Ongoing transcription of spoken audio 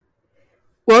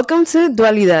Welcome to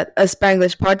Dualidad, a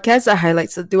Spanglish podcast that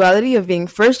highlights the duality of being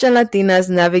first-gen Latinas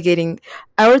navigating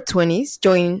our 20s.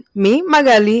 Join me,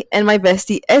 Magali, and my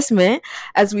bestie Esme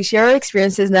as we share our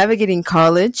experiences navigating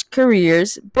college,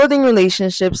 careers, building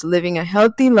relationships, living a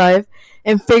healthy life,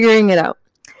 and figuring it out.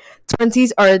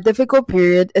 20s are a difficult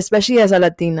period, especially as a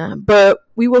Latina, but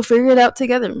we will figure it out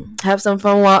together. Have some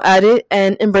fun while at it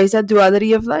and embrace that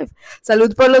duality of life.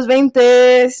 Salud por los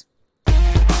 20s!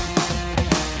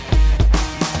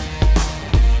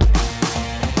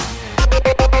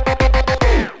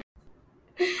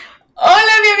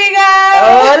 Hola, mi amiga.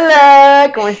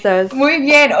 Hola, ¿cómo estás? Muy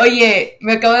bien. Oye,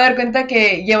 me acabo de dar cuenta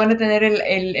que ya van a tener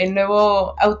el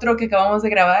nuevo outro que acabamos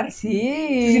de grabar.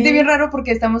 Sí. Se siente bien raro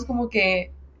porque estamos como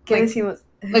que... ¿Qué like, decimos?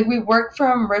 like we work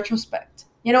from retrospect.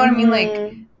 You know what I mean?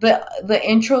 Like the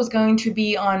intro is going to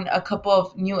be on a couple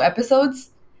of new episodes,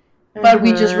 but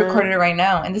we just recorded it right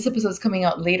now, and this episode is coming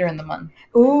out later in the month.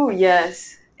 Ooh,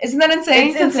 yes. Isn't that insane?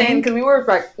 It's insane because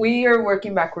we are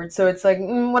working backwards, so it's like,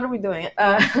 what are we doing?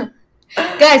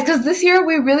 Guys, because this year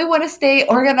we really want to stay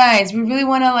organized. We really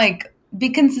want to like be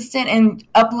consistent and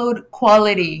upload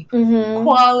quality.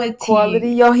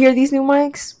 Quality. Y'all hear these new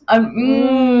mics?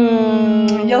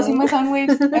 Y'all see my sound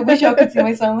waves? I wish y'all could see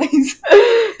my sound waves.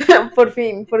 Por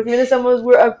fin we're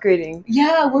upgrading.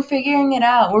 Yeah, we're figuring it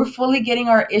out. We're fully getting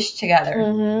our ish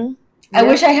together. I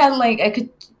wish I had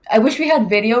I wish we had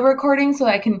video recording so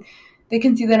they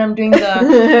can see that I'm doing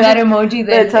that emoji,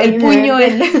 el puño,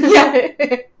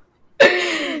 yeah.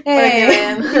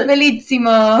 Hey,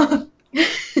 bellísimo.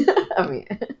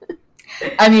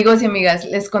 Amigos y amigas,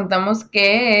 les contamos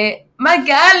que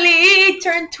Magali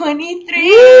turned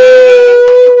 23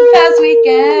 past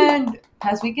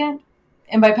weekend.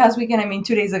 And by past weekend, I mean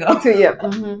 2 days ago. Yeah.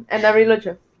 En abril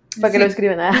 8. Para que lo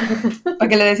escriban. Para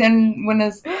que le decían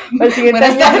buenas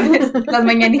tardes, las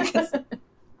mañanitas.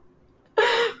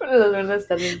 Las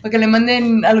tardes. Para que le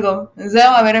manden algo. O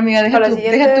sea, a ver, amiga,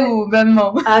 deja tu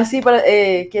Venmo. Sí, para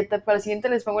el siguiente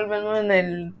les pongo el Venmo en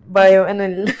el bio,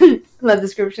 la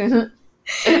description.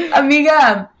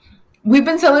 Amiga, we've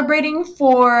been celebrating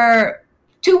for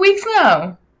 2 weeks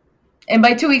now. And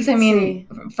by 2 weeks, I mean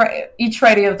each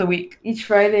Friday of the week. Each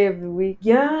Friday of the week,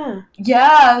 yeah.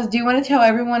 Yeah, do you want to tell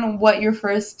everyone what your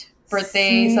first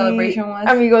birthday celebration was?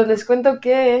 Amigos, les cuento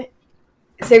que,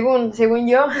 según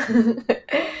yo,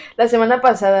 la semana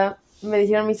pasada me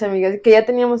dijeron mis amigas que ya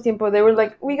teníamos tiempo. They were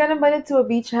like, we got invited to a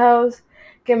beach house,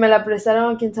 que me la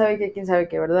prestaron, quién sabe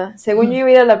qué, ¿verdad? Según yo iba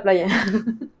a ir a la playa.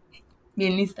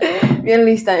 Bien lista. Bien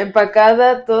lista,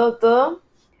 empacada, todo.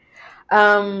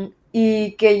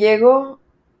 Y que llego,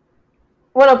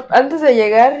 bueno, antes de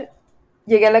llegar,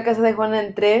 llegué a la casa de Juana,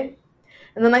 entré,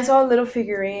 and then I saw a little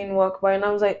figurine walk by, and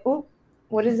I was like, oh,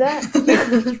 what is that?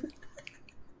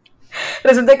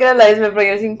 Resulta que era la Esme, pero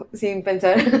yo sin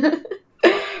pensar.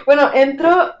 Bueno,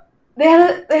 entro, they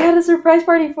had a surprise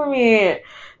party for me,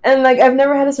 and like, I've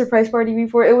never had a surprise party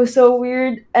before. It was so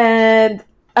weird, and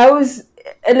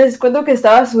les cuento que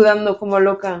estaba sudando como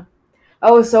loca. I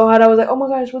was so hot. I was like, oh my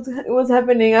gosh, what's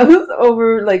happening? I was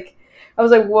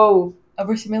like, whoa.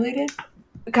 Overstimulated?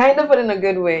 Kind of, but in a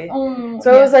good way.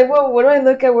 So I was like, whoa, what do I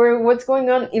look at? What's going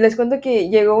on? Y les cuento que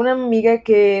llegó una amiga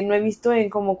que no he visto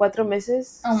en como 4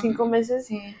 meses, 5 meses.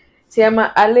 Sí. Se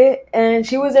llama Ale, and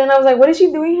she was there, and I was like, what is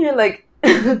she doing here? Like,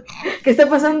 ¿qué está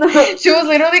pasando? She was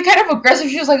literally kind of aggressive.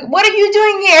 She was like, what are you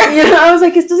doing here? Yeah, I was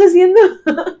like, ¿qué estás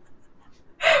haciendo?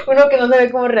 Uno que no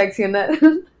sabe cómo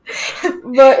reaccionar.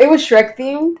 But it was Shrek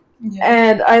themed,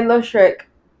 and I love Shrek.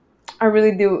 I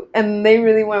really do, and they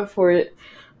really went for it.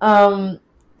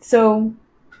 So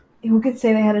who could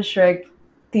say they had a Shrek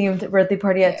themed birthday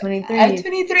party at 23? At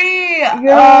 23,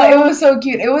 yeah. It was so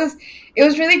cute. It was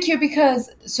really cute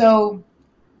because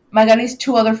Magali's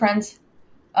 2 other friends,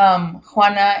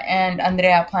 Juana and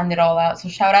Andrea, planned it all out. So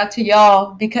shout out to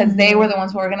y'all because they were the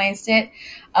ones who organized it.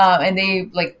 And they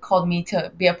like called me to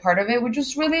be a part of it, which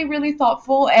was really, really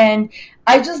thoughtful. And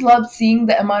I just loved seeing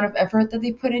the amount of effort that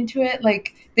they put into it.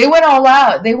 Like they went all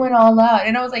out.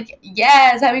 And I was like,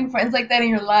 yes, having friends like that in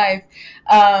your life.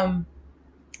 And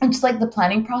just like the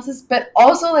planning process, but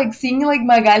also like seeing like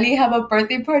Magali have a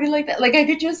birthday party like that. Like I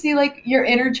could just see like your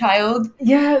inner child,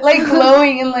 like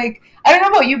glowing, and like I don't know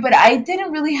about you, but I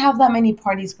didn't really have that many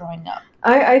parties growing up.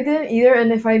 I didn't either,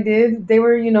 and if I did, they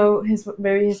were,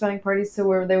 very Hispanic parties to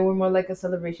where they were more like a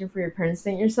celebration for your parents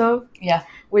than yourself. Yeah.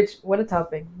 Which, what a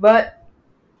topic. But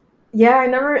Yeah, I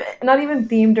never, not even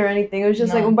themed or anything. It was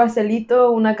just like un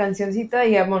pastelito, una cancioncita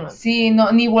y vámonos. Sí,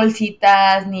 no, ni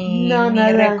bolsitas, No, ni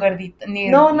nada. recuerditos, ni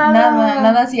No,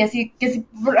 nada así, que sí,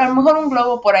 a lo mejor un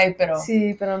globo por ahí, pero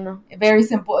Sí, pero no. very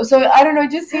simple. So I don't know,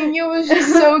 just seeing you was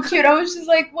just so cute. I was just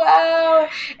like, wow.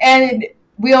 And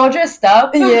we all dressed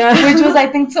up, Yeah. which was, I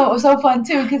think, so fun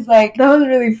too, because like That was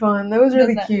really fun. That was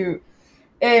really cute.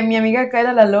 Mi amiga acá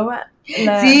era la loba.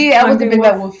 Sí, I was the Big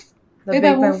Bad Wolf. The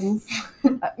Big Bad Wolf.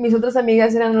 Mis otras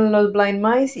amigas eran los Blind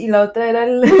Mice y la otra era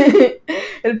el,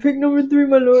 el Pig Number 3,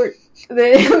 my lord,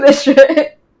 de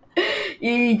Shrek.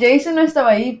 Y Jason no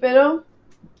estaba ahí, pero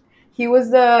he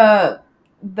was the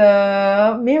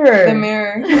mirror. The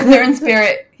mirror. He was there in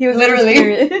spirit. He was literally.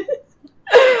 In spirit.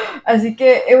 Así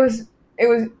que it was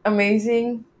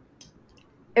amazing.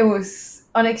 It was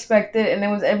unexpected, and it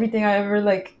was everything I ever,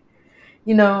 like,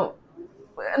 you know,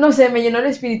 no sé, me llenó el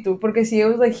espíritu, porque sí, it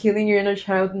was like healing your inner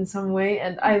child in some way,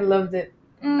 and I loved it.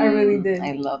 I really did.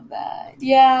 I love that.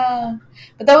 Yeah.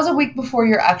 But that was a week before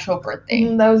your actual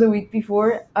birthday. That was a week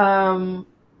before.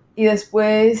 Y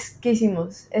después, ¿qué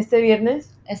hicimos? Este viernes,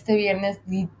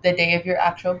 the day of your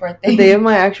actual birthday. the day of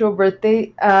my actual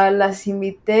birthday, las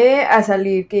invité a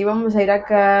salir, que íbamos a ir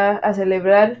acá a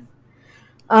celebrar.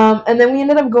 And then we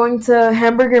ended up going to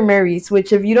Hamburger Mary's,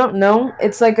 which, if you don't know,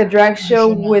 it's like a drag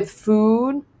show with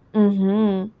food.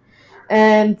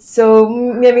 And so,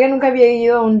 mi amiga nunca había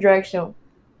ido a un drag show.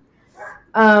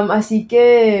 Así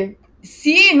que...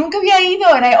 Sí, nunca había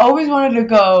ido, and I always wanted to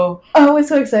go. I was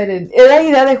so excited. Era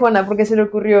idea de Juana, porque se le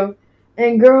ocurrió.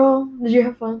 And girl, did you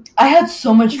have fun? I had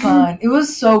so much fun. It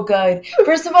was so good.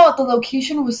 First of all, the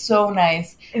location was so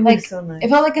nice. It was so nice. It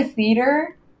felt like a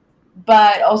theater,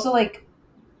 but also like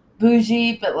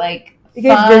bougie, but like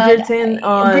fun. Bridgerton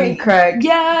on crack.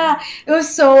 Yeah, it was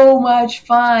so much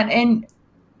fun. And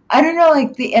I don't know,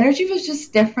 like the energy was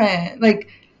just different. Like,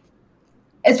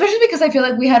 especially because I feel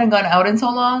like we hadn't gone out in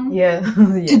so long. Yeah.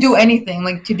 To do anything.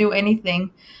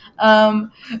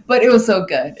 But it was so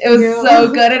good. It was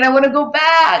so good, and I want to go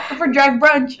back for drag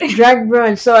brunch. Drag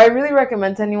brunch. So I really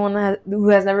recommend to anyone who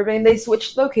has never been. They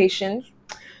switched locations,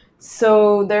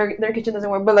 so their kitchen doesn't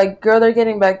work. But like, girl, they're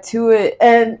getting back to it.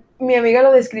 And mi amiga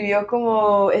lo describió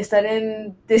como estar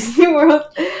en Disney World.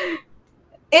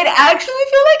 It actually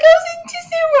felt like I was in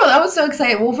Disney World. I was so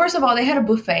excited. Well, first of all, they had a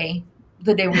buffet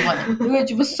the day we went,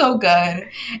 which was so good.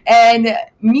 And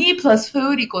me plus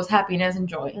food equals happiness and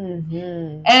joy.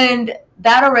 And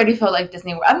that already felt like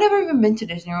Disney World. I've never even been to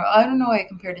Disney World. I don't know why I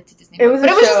compared it to Disney World.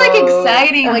 But it was just like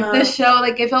exciting. Like the show,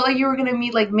 like it felt like you were going to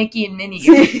meet like Mickey and Minnie.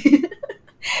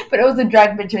 But it was the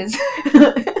drag bitches.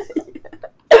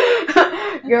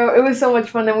 Girl, it was so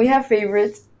much fun. And we have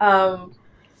favorites.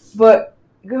 But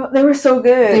girl, they were so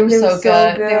good. They were so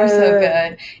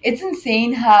good. It's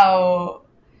insane how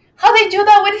they do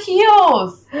that with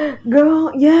heels.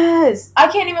 Girl, yes. I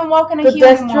can't even walk in a heel heel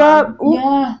anymore. Drop.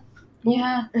 Ooh.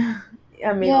 Yeah.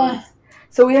 Yeah.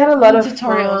 So we had a lot of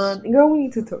tutorials. Fun. Girl, we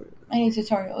need tutorials. I need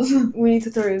tutorials. We need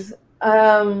tutorials.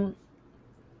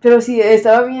 Pero sí,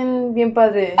 estaba bien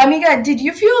padre. Amiga, did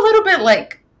you feel a little bit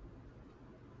like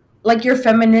your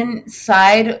feminine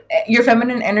side, your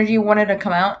feminine energy wanted to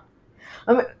come out?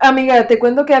 Amiga, te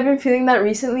cuento que I've been feeling that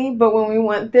recently, but when we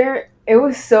went there, it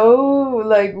was so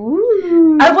like,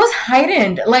 ooh. I was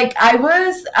heightened. Like I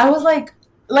was like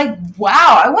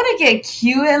wow, I want to get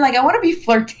cute and like I want to be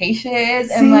flirtatious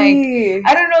and like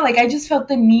I don't know, like I just felt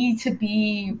the need to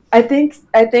be. I think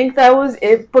that was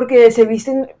it, porque se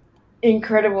visten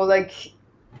incredible, like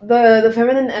the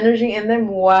feminine energy in them.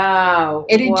 Wow,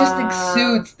 it just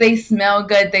exudes. They smell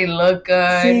good. They look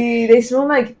good. Sí, they smell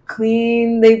like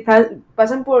clean. They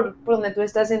pasan por donde tú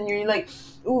estás and you're like,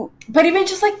 ooh. But even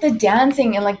just like the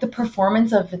dancing and like the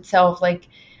performance of itself, like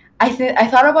I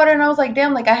thought about it and I was like,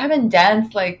 damn, like I haven't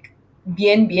danced like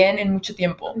bien en mucho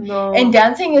tiempo. No. And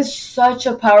dancing is such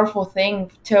a powerful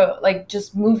thing to like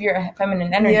just move your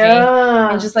feminine energy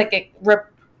and just like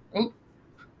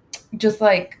just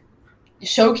like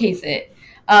showcase it.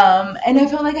 And I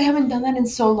felt like I haven't done that in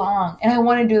so long, and I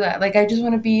want to do that. Like I just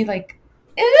want to be like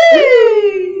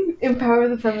empower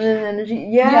the feminine energy.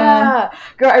 Yeah.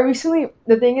 Girl, I recently,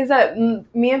 the thing is that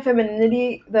me and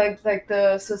femininity, like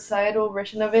the societal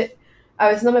version of it, a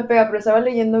veces no me pega, pero estaba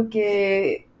leyendo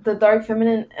que the dark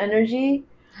feminine energy,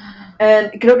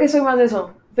 and creo que soy más de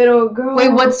eso, pero girl,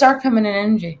 wait, what's dark feminine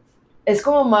energy? Es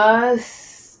como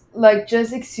más like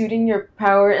just exuding your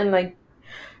power and like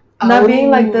not being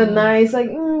like the nice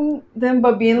like them,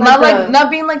 but being like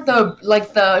not being like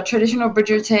the traditional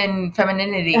Bridgerton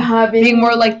femininity, being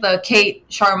more like the Kate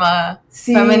Sharma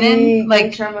feminine, like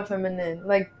Sharma feminine,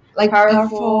 like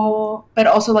powerful, but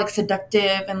also like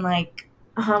seductive and like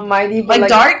mighty, but like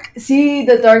dark. See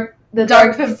the dark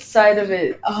side of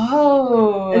it.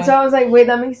 Oh, and so I was like, wait,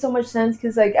 that makes so much sense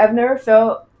because like I've never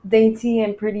felt dainty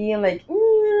and pretty and like,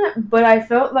 but I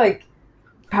felt like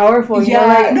powerful. You know,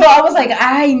 like, no, I was like,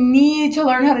 I need to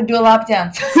learn how to do a lap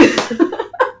dance.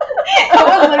 I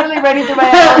was literally ready through my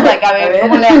head. I was like, a ver,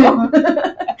 ¿cómo le hago?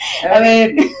 A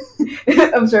ver.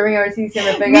 Observing our si se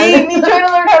me pega. Me trying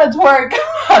to learn how to twerk.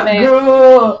 A ver.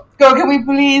 Girl, can we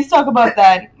please talk about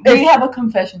that? We have a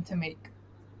confession to make.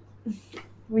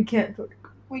 We can't twerk.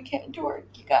 We can't twerk,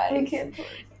 you guys. We can't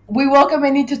twerk. We welcome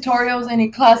any tutorials, any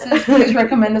classes. Please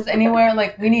recommend us anywhere.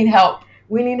 Like, we need help.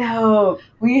 We need help.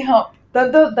 We need help.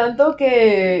 Tanto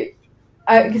que...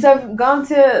 Because I've gone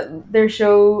to their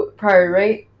show prior,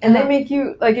 right? And they make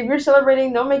you, like, if you're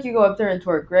celebrating, they'll make you go up there and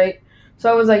twerk, right?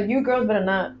 So I was like, you girls better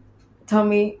not tell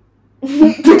me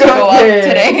to go up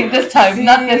today, this time, sí,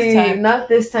 not this time. Not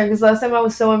this time, because last time I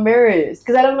was so embarrassed,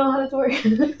 because I don't know how to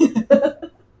twerk.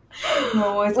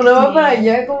 No, es que uno va para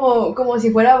allá como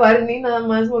si fuera Barney, nada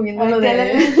más moviéndolo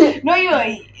de... No,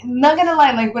 not gonna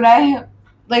lie, like, when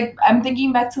I'm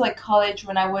thinking back to, like, college,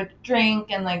 when I would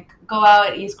drink and, like, go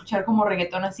out y escuchar como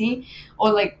reggaetón así,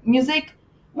 or, like, music,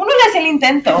 uno le hace el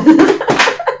intento.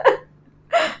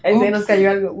 Ahí se nos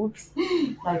cayó algo, oops.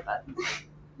 Like that.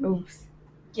 Oops.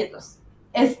 Quietos.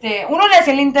 Uno le hace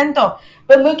el intento.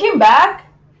 But looking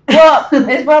back, well,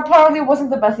 it probably wasn't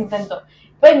the best intento.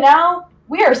 But now,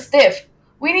 we are stiff.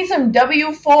 We need some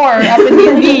W4 up in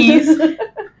these knees.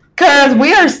 Because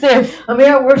we are stiff. I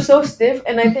mean, we're so stiff,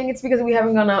 and I think it's because we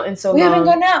haven't gone out in so long. We haven't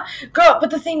gone out. Girl, but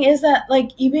the thing is that,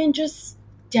 like, even just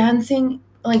dancing,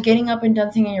 like, getting up and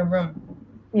dancing in your room.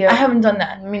 Yeah. I haven't done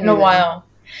that in a while.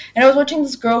 And I was watching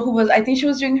this girl who was, I think she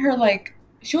was doing her, like,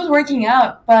 she was working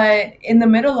out, but in the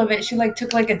middle of it, she, like,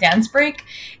 took, like, a dance break.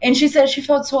 And she said she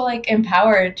felt so, like,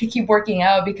 empowered to keep working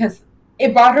out because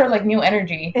it brought her, like, new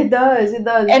energy. It does. And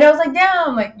I was like,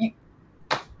 damn, like,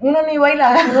 uno ni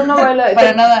baila. Uno no baila.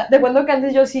 Para nada. De cuando que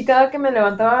antes yo sí, cada que me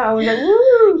levantaba, I was like,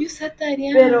 woo. You said that,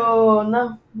 yeah. Pero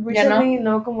no, recently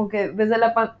no, como que desde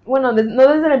no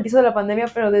desde el empiezo de la pandemia,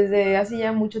 pero desde hace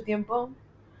ya mucho tiempo,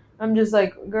 I'm just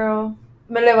like, girl,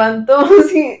 me levanto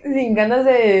sin ganas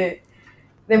de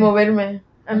moverme.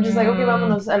 I'm just like, okay,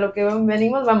 vámonos, a lo que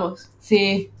venimos, vamos.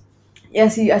 Sí. Y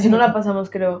así no la pasamos,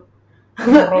 creo.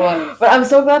 But I'm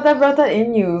so glad that brought that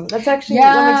in you. That's actually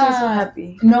what makes me so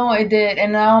happy. No, it did.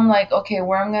 And now I'm like, okay,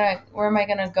 where am I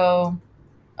gonna go?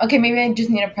 Okay, maybe I just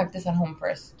need to practice at home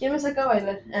first. ¿Quién me saca a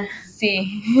bailar?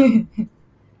 Sí.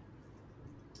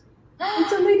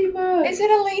 It's a ladybug. Is it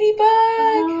a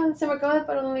ladybug? Se me acaba de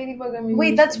parar un ladybug a mi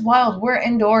Wait, that's wild. We're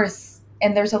indoors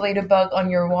and there's a ladybug on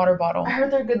your water bottle. I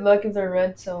heard they're good luck if they're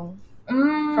red, so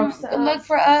good luck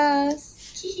for us.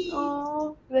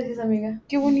 Oh, gracias, amiga.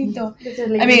 Qué bonito. Gracias,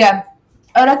 amiga,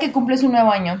 ahora que cumples un nuevo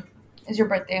año, it's your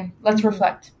birthday. Let's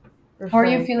reflect. How are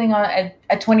you feeling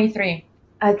at 23?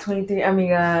 At 23,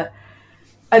 amiga,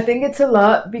 I think it's a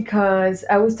lot because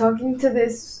I was talking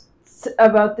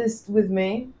about this with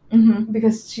May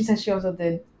because she said she also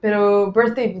did. Pero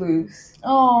birthday blues.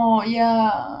 Oh,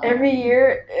 yeah. Every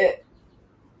year,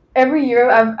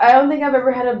 I don't think I've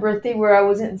ever had a birthday where I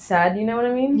wasn't sad. You know what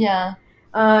I mean? Yeah.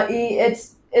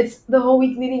 It's the whole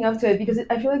week leading up to it because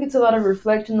I feel like it's a lot of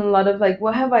reflection, a lot of like,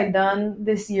 what have I done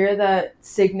this year that's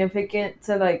significant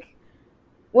to like,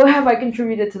 what have I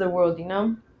contributed to the world, you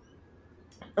know?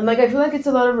 And like, I feel like it's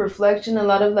a lot of reflection, a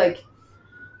lot of like,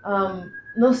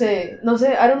 no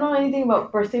sé, I don't know anything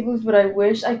about birthday blues, but I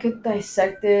wish I could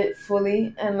dissect it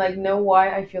fully and like know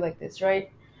why I feel like this, right?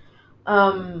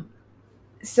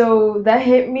 So that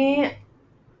hit me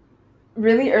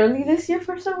really early this year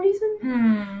for some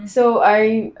reason. So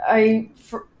I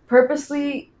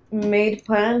purposely made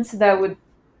plans that would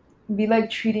be like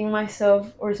treating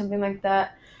myself or something like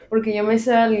that. Porque yo me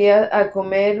salía a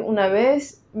comer una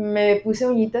vez, me puse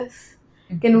uñitas,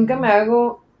 que nunca me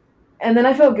hago, and then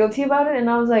I felt guilty about it, and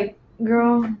I was like,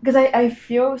 girl, because I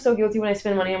feel so guilty when I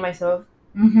spend money on myself.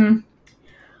 I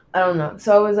don't know.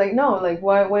 So I was like, no, like,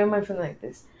 why am I feeling like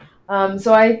this?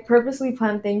 So I purposely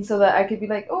planned things so that I could be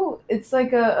like, oh, it's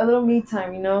like a little me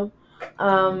time, you know?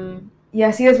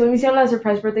 Yeah, sí, después me hicieron la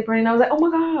surprise birthday party, and I was like, oh my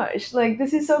gosh, like,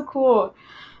 this is so cool.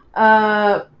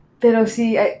 Pero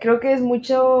sí, creo que es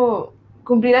mucho...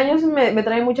 Cumplir años me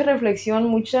trae mucha reflexión,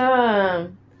 mucha...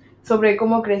 sobre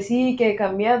cómo crecí, qué he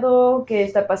cambiado, qué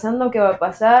está pasando, qué va a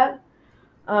pasar.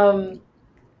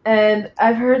 And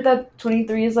I've heard that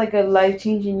 23 is like a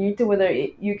life-changing year to whether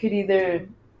you could either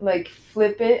like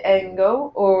flip it and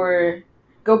go or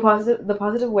go the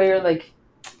positive way, or like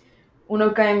uno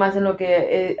cae más en lo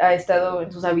que ha estado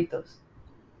en sus hábitos.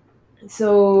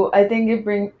 So I think it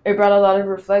brought a lot of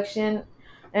reflection.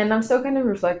 And I'm still kind of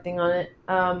reflecting on it.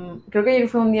 Creo que ayer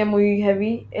fue un día muy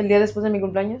heavy, el día después de mi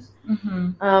cumpleaños.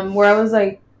 Where I was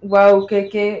like, wow,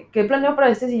 ¿qué planeo para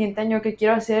este siguiente año? ¿Qué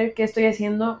quiero hacer? ¿Qué estoy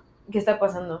haciendo? ¿Qué está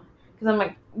pasando? Because I'm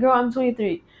like, girl, I'm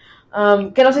 23.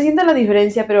 Que no se siente la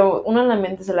diferencia, pero uno en la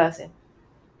mente se la hace.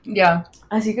 Yeah.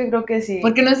 Así que creo que sí.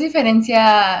 Porque no es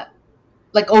diferencia,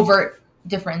 like, overt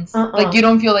difference. Like, you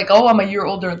don't feel like, oh, I'm a year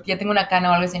older, ya tengo una cana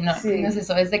o algo así. No, Sí. no es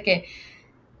eso. Es de que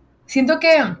siento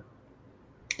que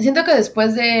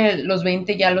después de los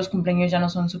 20 ya los cumpleaños ya no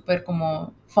son súper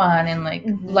como fun and like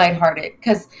lighthearted.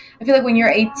 Because I feel like when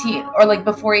you're 18 or like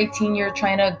before 18, you're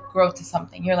trying to grow to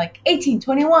something. You're like 18,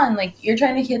 21, like you're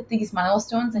trying to hit these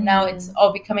milestones, and now it's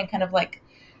all becoming kind of like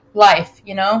life,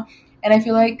 you know? And I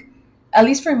feel like, at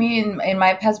least for me in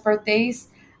my past birthdays,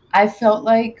 I felt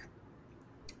like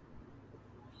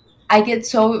I get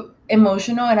so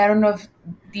emotional, and I don't know if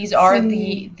these are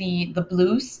the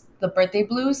blues, the birthday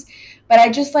blues, but I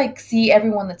just like see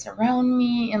everyone that's around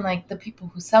me, and like the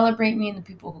people who celebrate me and the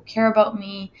people who care about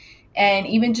me, and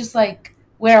even just like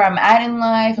where I'm at in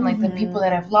life, and like the people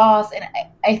that I've lost. And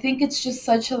I think it's just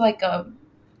such a like a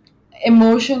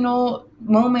emotional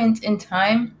moment in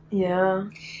time. Yeah.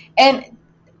 And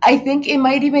I think it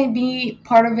might even be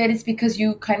part of it is because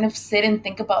you kind of sit and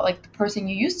think about like the person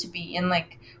you used to be, and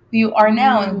like who you are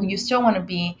now and who you still want to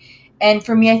be. And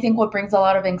for me, I think what brings a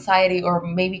lot of anxiety or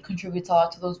maybe contributes a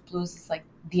lot to those blues is like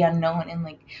the unknown and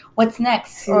like what's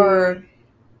next. Sí. Or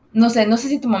no sé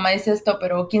si tu mamá dice esto,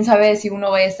 pero quién sabe si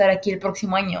uno vaya a estar aquí el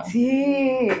próximo año.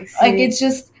 Sí. Like it's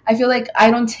just, I feel like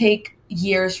I don't take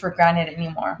years for granted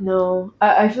anymore. No,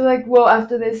 I feel like, well,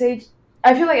 after this age,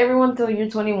 I feel like everyone till you're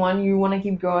 21, you want to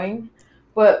keep growing.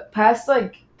 But past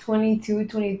like 22,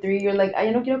 23, you're like, ay,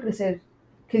 no quiero crecer.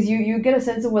 Because you get a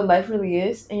sense of what life really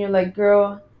is. And you're like,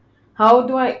 girl, how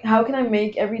can I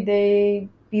make every day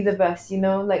be the best, you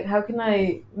know? Like, how can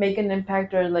I make an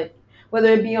impact, or like,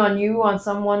 whether it be on you, on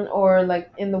someone, or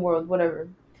like in the world, whatever.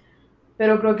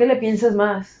 Pero creo que le piensas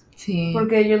más. Sí.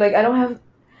 Porque you're like, I don't have...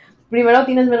 Primero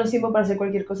tienes menos tiempo para hacer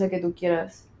cualquier cosa que tú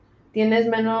quieras. Tienes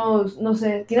menos, no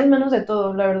sé, tienes menos de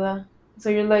todo, la verdad. So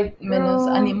you're like, menos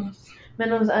ánimos.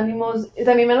 Menos ánimos. Y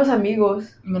también menos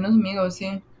amigos. Menos amigos,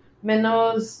 sí.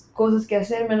 Menos cosas que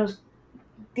hacer, menos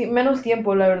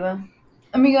tiempo, la verdad.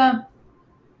 Amiga,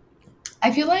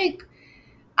 I feel like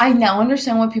I now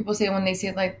understand what people say when they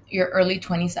say like your early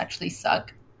 20s actually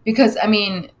suck. Because, I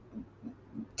mean,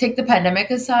 take the pandemic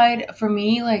aside, for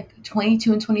me, like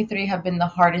 22 and 23 have been the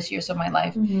hardest years of my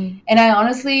life. And I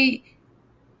honestly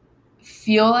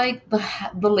feel like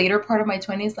the later part of my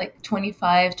 20s, like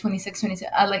 25, 26,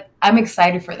 27, I'm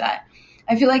excited for that.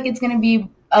 I feel like it's going to be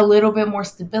a little bit more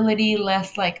stability,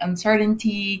 less like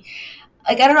uncertainty.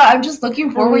 Like, I don't know, I'm just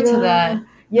looking forward to that.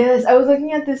 Yes, I was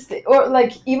looking at this, or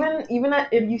like even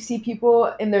if you see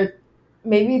people in their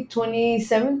maybe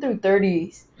 27 through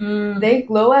 30s, they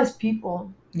glow as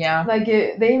people. Yeah. Like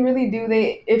they really do.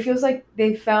 It feels like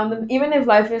they found them, even if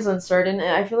life is uncertain,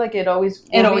 and I feel like it always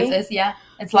is, yeah.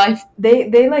 It's life.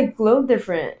 They like glow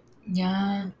different.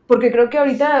 Yeah. Porque creo que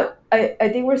ahorita I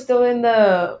think we're still in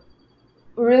the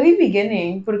really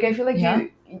beginning. Porque I feel like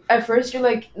you at first you're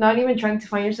like not even trying to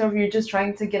find yourself, you're just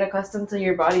trying to get accustomed to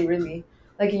your body, really.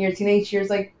 Like in your teenage years,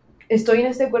 like estoy en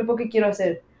este cuerpo que quiero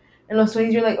hacer. In los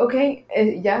 20s, you're like, okay,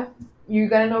 yeah, you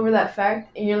gotten over that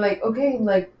fact, and you're like, okay,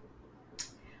 like,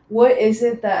 what is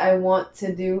it that I want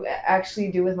to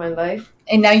actually do with my life?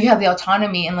 And now you have the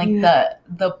autonomy and like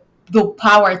the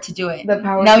power to do it. The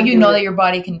power. Now you know that your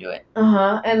body can do it.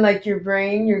 And like your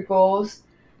brain, your goals,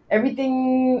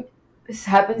 everything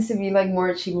happens to be like more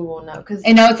achievable now.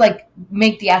 And now it's like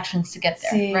make the actions to get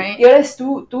there, sí. Right? Y ahora es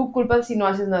tu culpa si no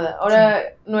haces nada.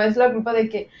 Ahora no es la culpa de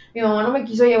que mi mamá no me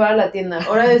quiso llevar a la tienda.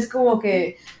 Ahora es como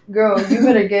que, girl, you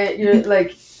better get your,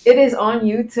 like, it is on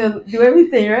you to do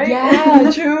everything, right? Yeah,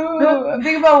 true.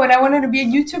 Think about when I wanted to be a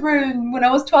YouTuber when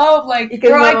I was 12, like,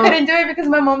 girl, I couldn't do it because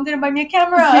my mom didn't buy me a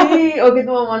camera. Sí, o que tu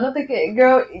mamá no te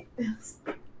girl,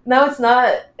 now it's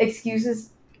not excuses.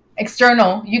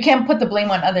 External. You can't put the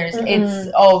blame on others. It's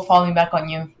all falling back on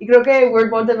you. Y creo que we're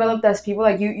more developed as people.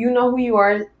 Like you know who you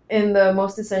are in the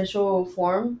most essential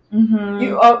form.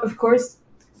 You of course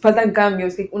faltan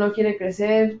cambios. Que uno quiere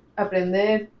crecer,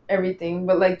 aprender, everything.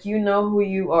 But like you know who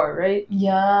you are, right?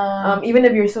 Yeah. Even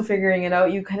if you're still figuring it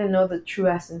out, you kind of know the true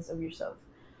essence of yourself.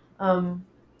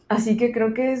 Así que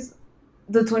creo que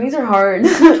the 20s are hard.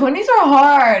 20s are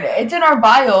hard. It's in our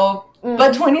bio,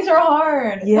 but 20s are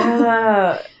hard.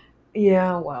 Yeah.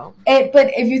 Yeah, wow.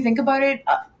 But if you think about it,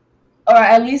 or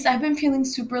at least I've been feeling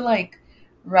super like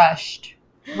rushed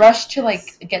to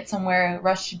like get somewhere,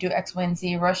 rushed to do X, Y, and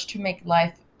Z, rushed to make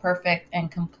life perfect and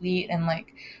complete and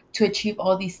like to achieve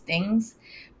all these things.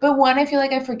 But one, I feel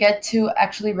like I forget to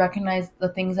actually recognize the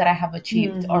things that I have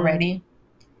achieved already.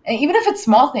 And even if it's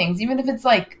small things, even if it's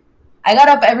like, I got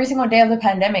up every single day of the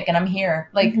pandemic and I'm here.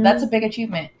 Like, that's a big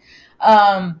achievement.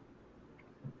 And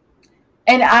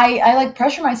I like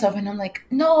pressure myself and I'm like,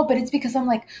 no, but it's because I'm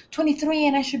like 23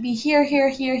 and I should be here.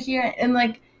 And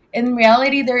like, in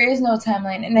reality, there is no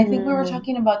timeline. And I think we were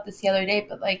talking about this the other day,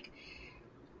 but like,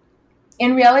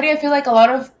 in reality, I feel like a lot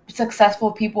of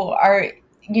successful people are,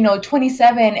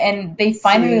 27 and they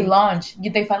finally launched.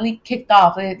 They finally kicked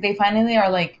off. They finally are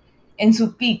like in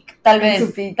su peak. Tal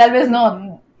vez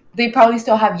no. They probably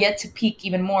still have yet to peak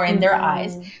even more in their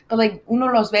eyes. But like, uno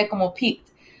los ve como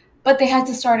peaked. But they had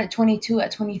to start at 22,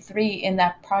 at 23 in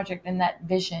that project, in that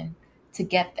vision to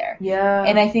get there. Yeah.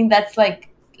 And I think that's like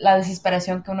la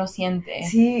desesperación que uno siente.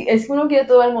 Sí, es que uno quiere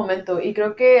todo al momento. Y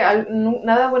creo que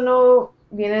nada bueno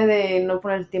viene de no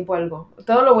poner tiempo a algo.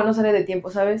 Todo lo bueno sale de tiempo,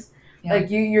 ¿sabes? Yeah.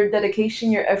 Like your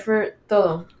dedication, your effort,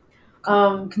 todo.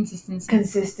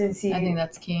 Consistency. I think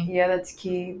that's key. Yeah, that's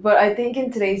key. But I think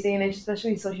in today's day and age,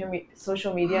 especially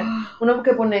social media, uno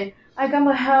que pone, I got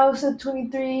my house at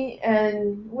 23,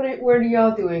 and what are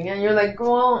y'all doing? And you're like,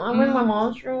 girl, I'm in my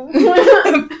mom's room.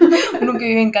 Uno que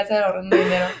vive en casa ahorrando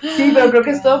dinero. Sí, pero creo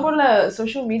que es todo por la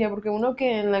social media, porque uno que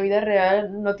en la vida real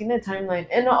no tiene timeline.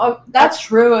 And that's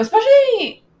true,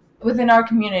 especially within our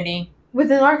community.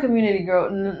 Within our community,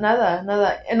 girl, nada.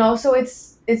 And also,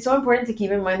 it's so important to keep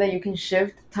in mind that you can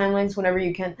shift timelines whenever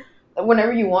you can,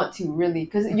 whenever you want to, really.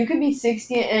 Because you could be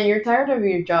 60 and you're tired of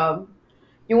your job.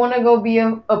 You want to go be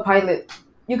a pilot.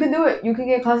 You can do it. You can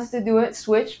get classes to do it,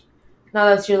 switch. Now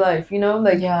that's your life,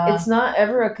 Like, It's not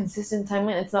ever a consistent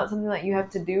timeline. It's not something that you have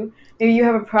to do. Maybe you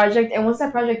have a project, and once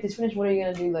that project is finished, what are you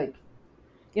going to do? Like,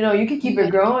 you can keep it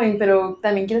growing, pero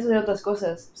también quieres hacer otras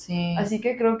cosas. Sí. Así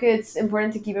que creo que it's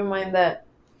important to keep in mind that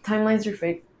timelines are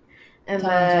fake. And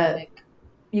that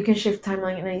you can shift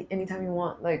timeline anytime you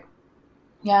want. Like,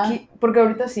 porque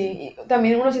ahorita sí.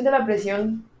 También uno siente la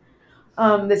presión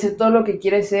de ser todo lo que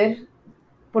quieres ser,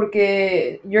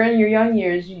 porque you're in your young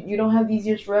years, you don't have these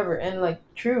years forever, and like,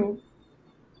 true,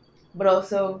 but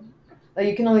also like,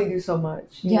 you can only do so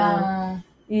much. Yeah.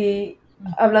 Y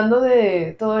hablando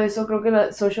de todo eso, creo que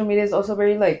la social media is also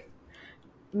very like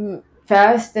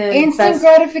fast and instant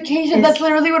gratification. That's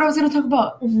literally what I was going to talk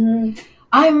about.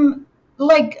 I'm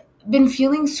like been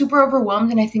feeling super overwhelmed,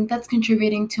 and I think that's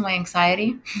contributing to my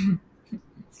anxiety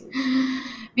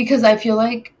because I feel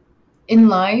like in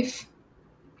life,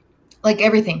 like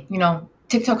everything,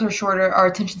 TikToks are shorter. Our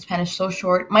attention span is so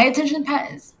short. My attention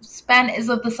span is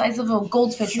of the size of a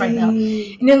goldfish right now.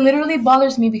 And it literally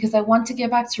bothers me because I want to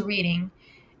get back to reading.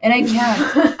 And I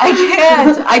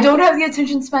can't. I don't have the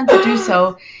attention span to do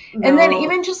so. No. And then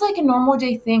even just like in normal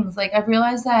day things, like I've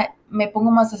realized that me pongo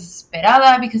más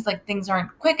desesperada because like things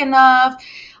aren't quick enough.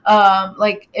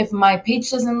 Like if my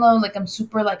page doesn't load, like I'm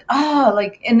super like,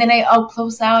 and then I'll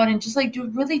close out and just like do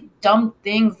really dumb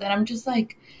things that I'm just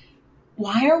like,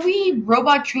 why are we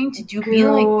robot trained to be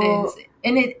like this?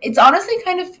 And it's honestly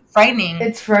kind of frightening.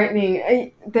 It's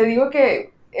frightening. Te digo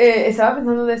que estaba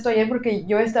pensando de esto ayer porque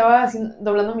yo estaba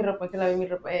doblando mi ropa, que lavé mi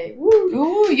ropa.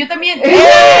 Yo también.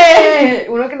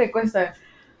 Uno que le cuesta.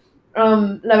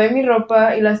 Lavé mi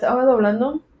ropa y la estaba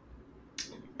doblando.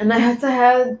 And I had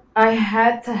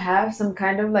to have some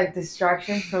kind of like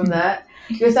distraction from that.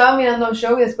 Yo estaba mirando el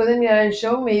show y después de mirar el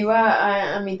show me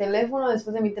iba a mi teléfono,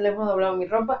 después de mi teléfono doblaba mi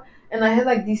ropa, and I had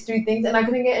like these three things and I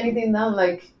couldn't get anything done.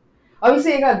 Like,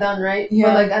 obviously it got done, right? Yeah.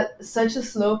 But like at such a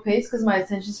slow pace because my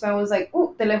attention span was like,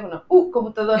 teléfono,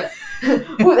 computadora,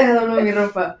 deja doblar mi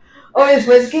ropa. O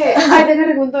después que, deja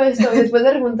repunto esto, y después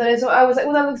de repuntar eso, I was like,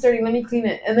 that looks dirty, let me clean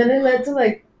it. And then it led to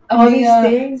like all these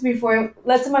things before it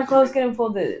led to my clothes getting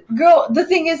folded. Girl, the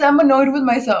thing is, I'm annoyed with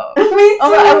myself. Me too.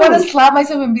 I want to slap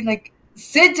myself and be like,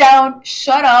 sit down,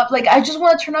 shut up. Like, I just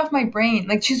want to turn off my brain.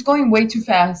 Like, she's going way too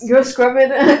fast. Girl, scrub it,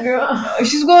 girl.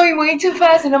 She's going way too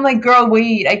fast, and I'm like, girl,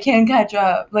 wait, I can't catch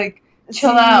up. Like,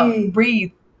 chill out,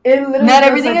 breathe. Not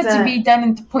everything has to be done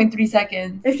in 0.3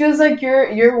 seconds. It feels like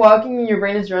you're walking and your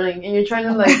brain is running and you're trying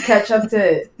to like catch up to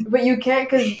it, but you can't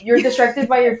because you're distracted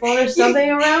by your phone or something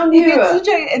around you.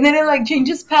 And then it like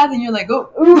changes path and you're like,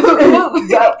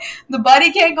 the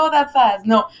body can't go that fast.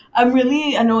 No, I'm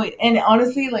really annoyed. And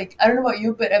honestly, like, I don't know about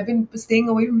you, but I've been staying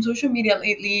away from social media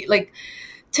lately. Like,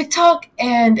 TikTok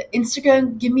and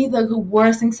Instagram give me the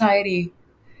worst anxiety.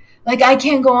 Like, I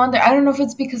can't go on there. I don't know if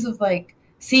it's because of like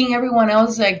seeing everyone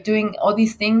else like doing all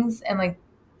these things and like,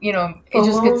 FOMO? It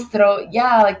just gets thrown.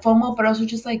 Yeah, like FOMO, but also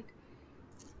just like,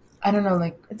 I don't know,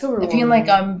 like it's overwhelming. I feel like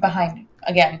I'm behind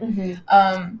again.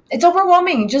 It's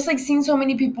overwhelming just like seeing so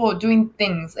many people doing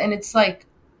things, and it's like,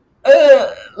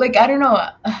 like I don't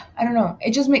know.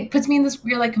 It just puts me in this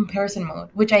weird like comparison mode,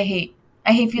 which I hate.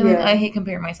 I hate feeling. Yeah. I hate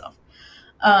comparing myself.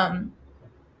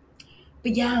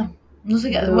 But yeah, no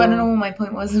sé, No. I don't know what my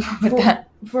point was with that.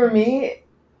 For me,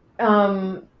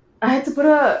 I had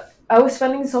to I was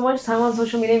spending so much time on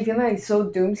social media and feeling like so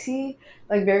doomsy,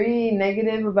 like very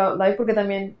negative about life, porque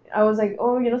también I was like,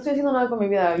 oh, yo no estoy haciendo nada con mi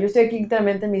vida, yo estoy aquí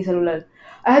literalmente en mi celular.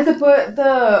 I had to put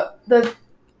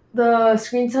the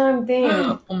screen time thing.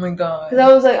 Oh my god. Because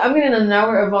I was like, I'm getting an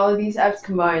hour of all of these apps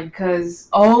combined, because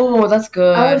oh, that's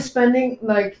good. I was spending,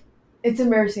 like, it's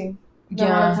embarrassing the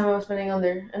Yeah. amount of time I was spending on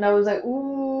there. And I was like,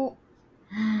 ooh,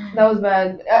 that was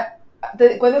bad.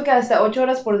 Te cuento que hasta 8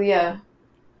 horas por día.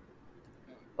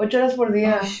 8 horas por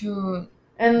día. Oh, shoot.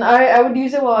 And I would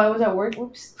use it while I was at work.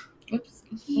 Oops.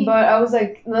 But I was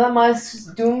like, nada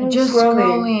más doom Just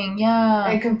scrolling, yeah.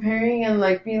 And comparing and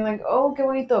like being like, oh, qué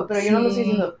bonito, pero Sí. yo no lo estoy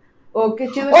haciendo. Oh, qué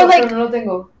chido, Or like, pero no lo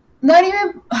tengo. Not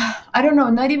even, I don't know,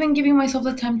 not even giving myself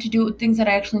the time to do things that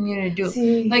I actually needed to do.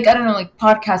 Sí. Like, I don't know, like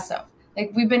podcast stuff.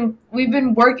 Like we've been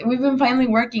finally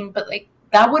working, but like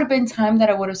that would have been time that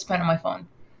I would have spent on my phone.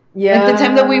 Yeah. Like the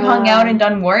time that we've hung out and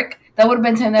done work, that would have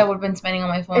been time that I would have been spending on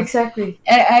my phone. Exactly.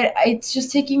 And it's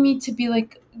just taking me to be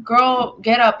like, girl,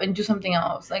 get up and do something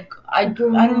else. Like I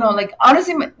don't know. Like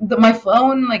honestly, my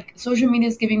phone, like social media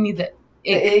is giving me the ick.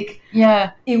 The ick.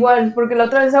 Yeah. Igual, porque la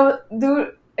otra vez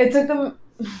dude, it took them.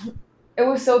 It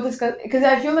was so disgusting because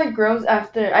I felt girls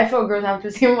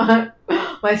after seeing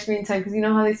my screen time, because you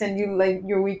know how they send you like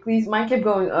your weeklies. Mine kept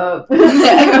going up.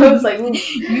 I was like, ooh.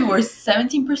 You were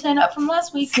 17% up from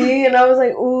last week. See, and I was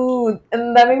like, ooh,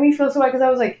 and that made me feel so bad because I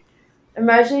was like,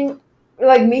 imagining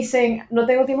like me saying, no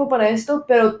tengo tiempo para esto,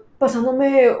 pero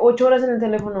pasándome 8 horas en el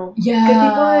teléfono. Yeah. ¿Qué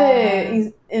tipo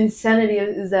de insanity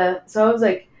is that? So I was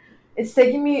like, it's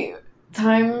taking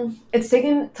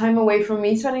time away from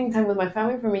me spending time with my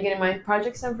family, for me getting my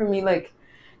projects done, for me like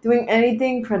doing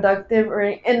anything productive,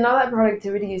 and not that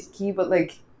productivity is key, but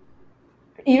like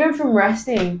even from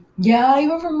resting. Yeah,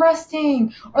 even from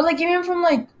resting, or like even from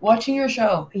like watching your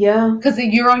show. Yeah, because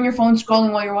you're on your phone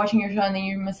scrolling while you're watching your show, and then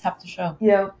you mishap the show.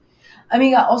 Yeah. I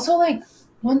mean, also like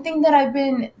one thing that I've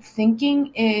been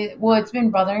thinking is, well, it's been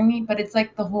bothering me, but it's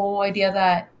like the whole idea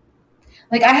that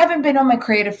like I haven't been on my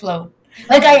creative flow.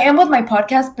 Like I am with my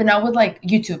podcast, but not with like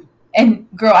YouTube. And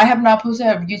girl, I have not posted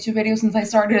a YouTube video since I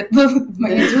started my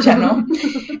YouTube channel.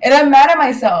 And I'm mad at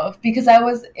myself because I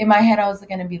was in my head, I was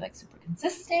going to be like super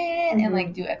consistent and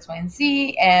like do X, Y, and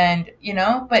Z, and you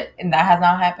know, and that has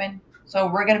not happened. So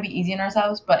we're going to be easy on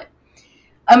ourselves, but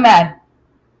I'm mad.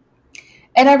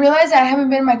 And I realized that I haven't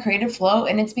been in my creative flow,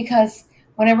 and it's because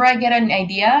whenever I get an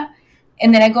idea,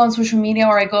 and then I go on social media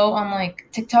or I go on like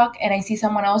TikTok and I see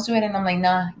someone else do it, and I'm like,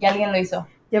 nah, ya alguien lo hizo.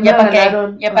 Ya para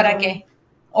qué? Ya para qué?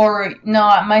 Or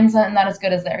no, mine's not as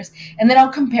good as theirs. And then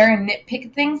I'll compare and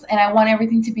nitpick things, and I want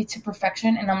everything to be to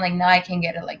perfection, and I'm like, nah, I can't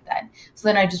get it like that. So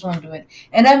then I just won't do it.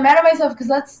 And I'm mad at myself because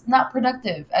that's not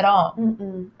productive at all.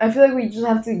 I feel like we just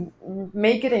have to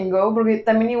make it and go, porque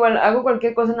también igual hago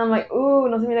cualquier cosa and I'm like, ooh,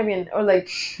 no se mira bien. Or like,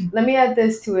 let me add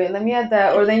this to it, let me add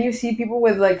that. Or then you see people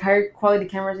with like higher quality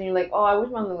cameras and you're like, oh, I wish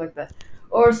mine looked like that.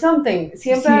 Or something.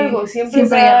 Siempre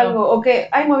algo. Okay,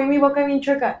 ay, moví mi boca bien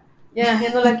chueca. Ya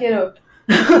no la quiero.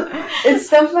 It's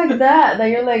stuff like that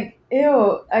you're like,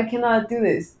 ew, I cannot do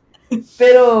this.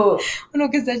 Pero uno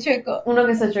que está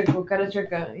chueco, cara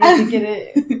chueca, y si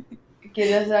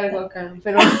quiere hacer algo acá,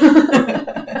 pero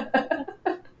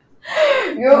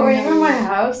yo, even my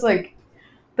house, like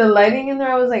the lighting in there,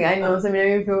 I was like, I know, se mira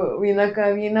bien feo, bien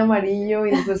acá, bien amarillo,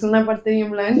 y después una parte bien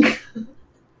blanca.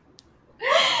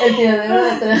 El tiradero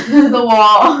de atrás. The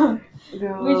wall.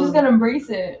 No. We just gotta embrace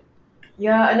it.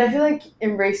 Yeah, and I feel like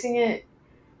embracing it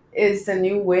is the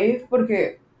new wave,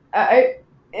 porque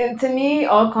and to me,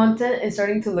 all content is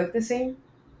starting to look the same.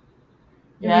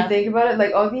 Yeah. If you think about it,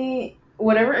 like all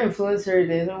whatever influencer it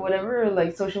is or whatever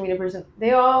like social media person,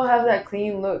 they all have that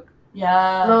clean look.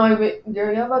 Yeah. No,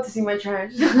 you're about to see my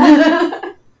trash.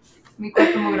 Mi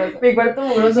cuarto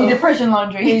mugroso. Mi depression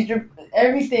laundry.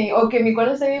 Everything. Okay, mi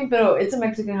cuarto está bien, pero it's a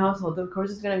Mexican household. Of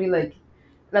course, it's gonna be like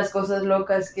las cosas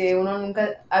locas que uno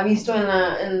nunca ha visto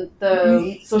en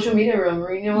the social media room,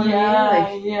 you know what I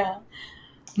mean? Like, yeah.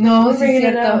 No, sí es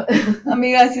cierto.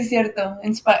 Amiga, sí es cierto.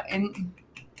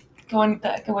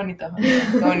 Qué bonito.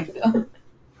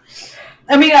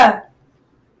 Amiga,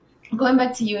 going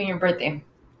back to you and your birthday.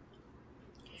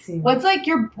 Sí. What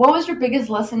was your biggest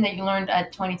lesson that you learned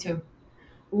at 22?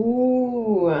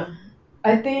 Ooh,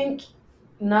 I think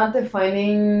not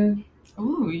defining.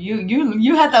 Ooh,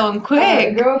 you had that one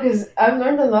quick. Girl, because I've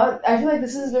learned a lot. I feel like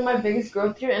this has been my biggest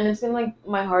growth year, and it's been like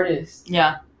my hardest.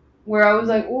 Yeah. Where I was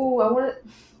like, ooh,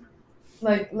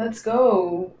 like, let's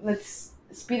go. Let's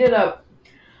speed it up.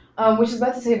 Which is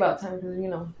bad to say about time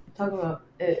because, talking about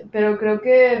it. Pero creo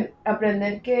que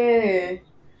aprender que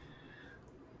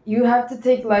you have to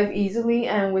take life easily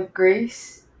and with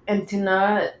grace and to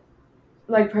not,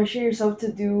 like, pressure yourself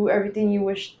to do everything you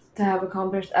wish to have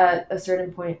accomplished at a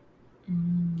certain point.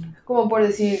 Como por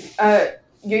decir,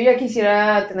 yo ya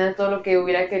quisiera tener todo lo que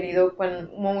hubiera querido when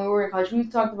we were in college.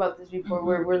 We've talked about this before,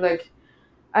 where we're like,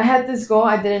 I had this goal,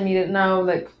 I didn't meet it, now,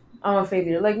 like, I'm a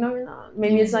failure. Like, no, you're not.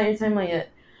 Maybe it's not your timeline yet.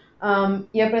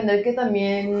 Y aprender que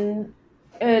también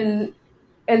el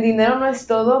dinero no es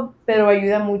todo, pero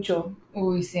ayuda mucho.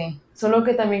 Uy, sí. Solo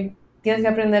que también tienes que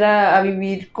aprender a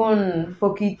vivir con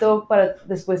poquito para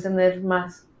después tener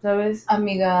más, ¿sabes?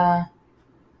 Amiga,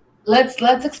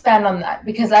 let's expand on that,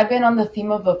 because I've been on the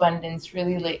theme of abundance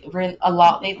really a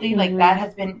lot lately. Like, that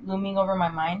has been looming over my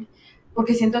mind,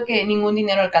 porque siento que ningún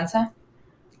dinero alcanza.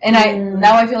 And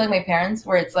now I feel like my parents,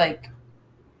 where it's like,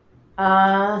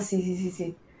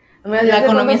 sí. La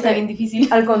economía está bien difícil.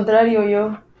 Al contrario,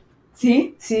 yo.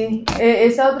 ¿Sí? Sí. He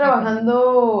estado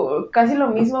trabajando casi lo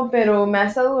mismo, pero me ha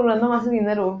estado durando más el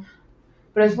dinero.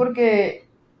 Pero es porque,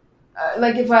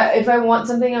 like, if I want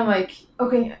something, I'm like,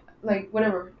 okay, like,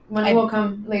 whatever. Money will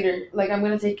come later. Like, I'm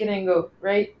gonna take it and go,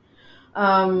 right?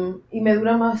 Y me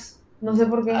dura más. No sé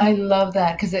por qué. I love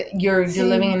that, because you're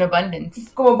living in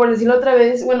abundance. Como por decirlo otra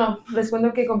vez, bueno, les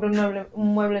cuento que compré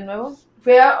un mueble nuevo.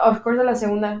 Fui of course, a la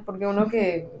segunda, porque uno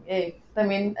que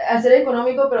también hacer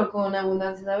económico, pero con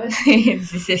abundancia, ¿sabes? Sí.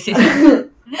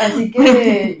 Así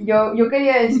que yo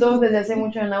quería esto desde hace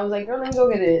mucho, and I was like, girl, let me go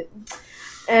get it.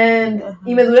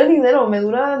 Y me dura el dinero, me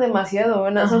dura demasiado.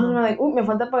 And sometimes I'm like, me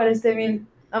falta pagar este bill.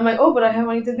 I'm like, but I have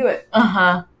money to do it.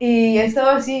 Y he estado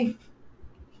así,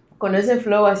 con ese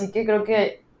flow, así que creo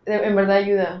que en verdad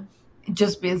ayuda.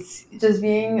 Just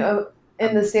being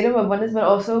in the state of abundance, but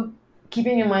also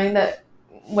keeping in mind that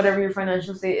whatever your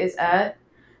financial state is at.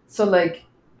 So, like,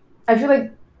 I feel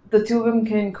like the two of them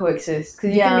can coexist.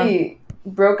 Because you can be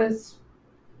broke as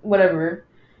whatever,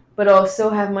 but also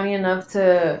have money enough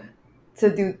to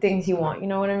do things you want. You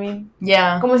know what I mean?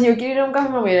 Yeah. Como si yo quiero ir a un café,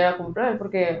 me voy a ir a comprar,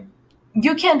 porque...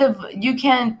 You can't...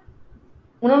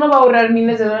 Uno no va a ahorrar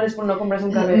miles de dólares por no comprarse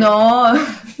un café. No.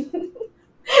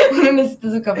 Uno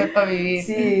necesita su café para vivir.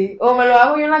 Sí. O me lo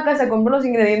hago yo en la casa, compro los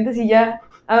ingredientes y ya...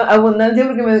 Abundancia,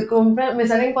 porque me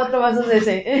salen 4 vasos de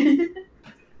ese.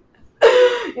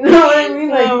 You know what I mean?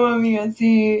 Like, no, amiga,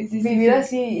 sí. Vivir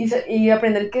así y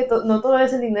aprender que no todo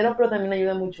es el dinero, pero también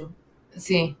ayuda mucho.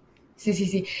 Sí.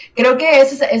 Creo que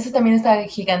eso también está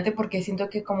gigante, porque siento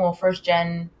que como first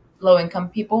gen low income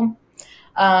people,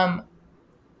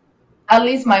 at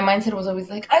least my mindset was always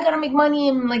like, I gotta make money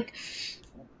and like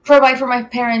provide for my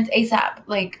parents ASAP.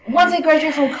 Like, once I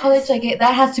graduate from college, like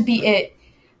that has to be it.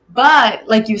 But,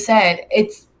 like you said,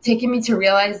 it's taken me to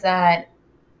realize that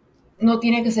no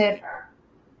tiene que ser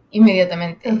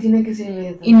inmediatamente. No tiene que ser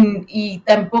inmediatamente. Y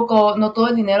tampoco, no todo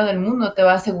el dinero del mundo te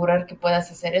va a asegurar que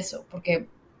puedas hacer eso, porque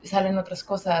salen otras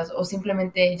cosas, o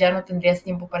simplemente ya no tendrías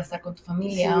tiempo para estar con tu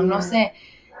familia, o no sé.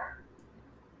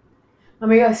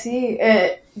 Amiga, sí.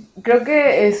 Creo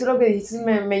que eso lo que dijiste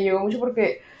me llegó mucho,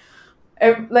 porque...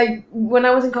 like, when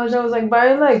I was in college, I was like,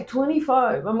 by like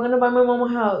 25, I'm gonna buy my mom a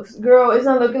house. Girl, it's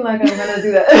not looking like I'm gonna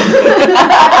do that.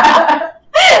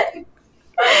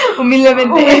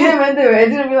 Humildemente,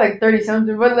 it's gonna be like 30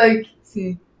 something, but like,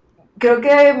 sí. Creo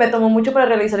que me tomó mucho para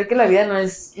realizar que la vida no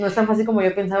es tan fácil como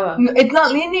yo pensaba. It's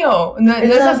not linear. No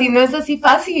es así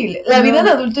fácil. La vida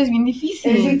de adulto es bien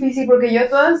difícil. Es difícil, porque yo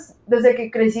desde que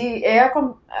crecí,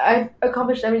 I've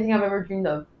accomplished everything I've ever dreamed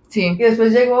of. Sí. Y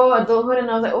después llegó adulthood and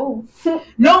I was like, oh.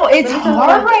 No, it's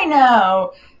hard right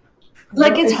now.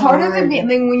 Like, it's harder than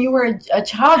when you were a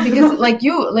child, because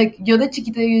yo de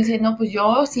chiquita yo decía, no, pues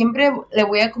yo siempre le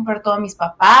voy a comprar todo a mis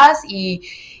papás, y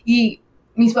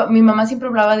mi mamá siempre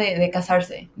hablaba de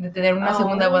casarse, de tener una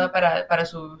segunda boda para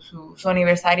su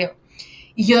aniversario.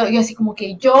 Y yo así como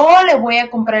que yo le voy a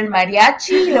comprar el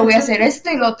mariachi, le voy a hacer esto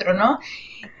y lo otro, ¿no?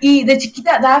 Y de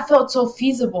chiquita, that felt so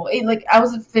feasible. Like, I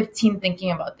was 15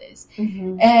 thinking about this.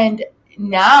 Mm-hmm. And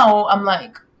now, I'm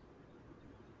like...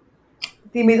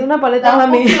 Te invito una paleta,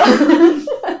 mami.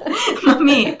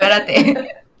 Mami, espérate.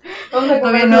 Vamos a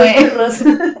comer perros.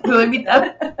 Lo voy a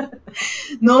invitar.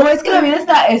 No, es que la vida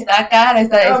está cara,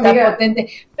 está potente.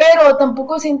 Pero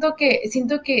tampoco siento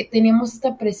que teníamos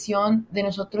esta presión de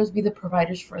nosotros be the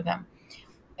providers for them.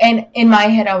 And in my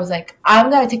head, I was like, I'm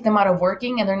going to take them out of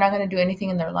working and they're not going to do anything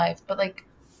in their life. But, like,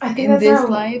 in this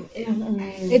life,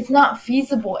 it's not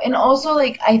feasible. And also,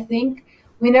 like, I think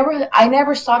I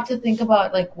never stopped to think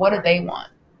about, like, what do they want?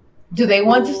 Do they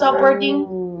want to stop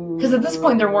working? Because at this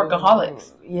point, they're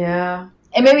workaholics. Yeah.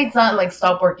 And maybe it's not like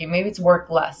stop working. Maybe it's work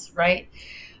less, right?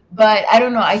 But I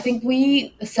don't know. I think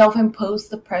we self-impose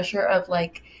the pressure of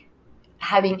like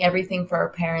having everything for our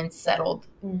parents settled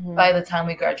by the time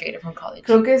we graduated from college.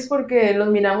 Creo que es porque los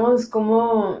miramos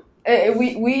como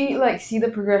we like see the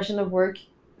progression of work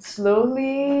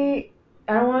slowly.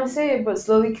 I don't want to say it, but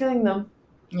slowly killing them.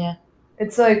 Yeah.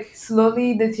 It's like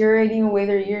slowly deteriorating away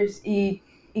their years. Y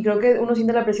creo que uno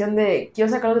siente la presión de quiero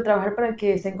sacarlos de trabajar para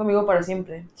que estén conmigo para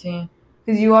siempre. Sí.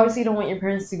 Because you obviously don't want your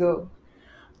parents to go.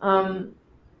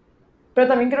 Pero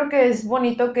también creo que es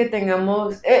bonito que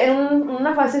tengamos en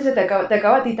una fase te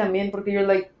acaba a ti también porque you're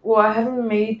like, well, I haven't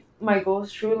made my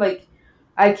goals true, like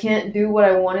I can't do what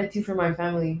I wanted to for my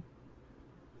family.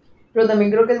 Pero también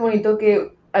creo que es bonito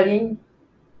que alguien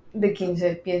de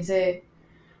 15 piense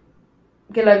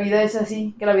que la vida es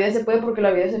así, que la vida se puede porque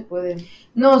la vida se puede.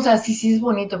 No, o sea, sí es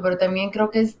bonito, pero también creo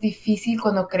que es difícil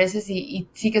cuando creces y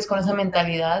sigues con esa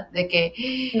mentalidad de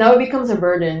que now it becomes a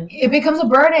burden. It becomes a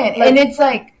burden, like, and it's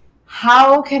like,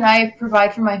 how can I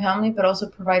provide for my family but also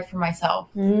provide for myself?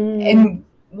 And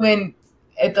when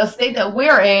at the state that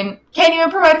we're in, can't even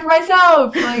provide for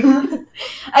myself. Like,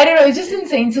 I don't know. It's just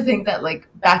insane to think that like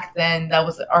back then that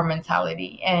was our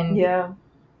mentality, and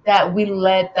that we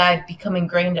let that become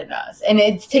ingrained in us. And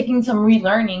it's taking some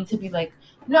relearning to be like,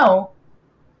 no,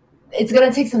 it's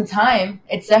gonna take some time.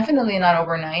 It's definitely not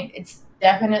overnight. It's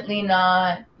definitely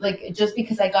not like just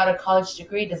because I got a college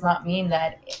degree does not mean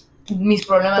that mis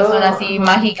problemas son así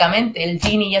mágicamente. El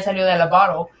genie ya salió de la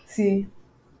bottle. Sí.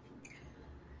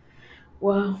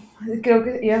 Wow. Creo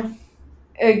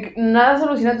que, nada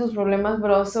soluciona tus problemas,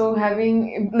 but also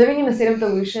living in a state of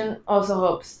delusion also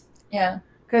helps. Yeah.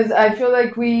 Because I feel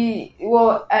like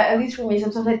at least for me,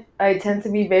 sometimes I tend to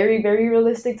be very, very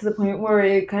realistic to the point where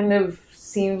it kind of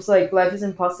seems like life is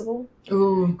impossible.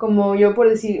 Ooh. Como yo por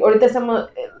decir, ahorita estamos,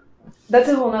 that's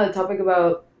a whole nother topic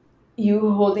about you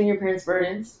holding your parents'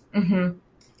 burdens. Mm-hmm.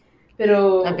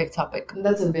 Pero a big topic.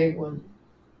 That's a big one.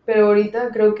 Pero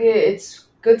ahorita creo que it's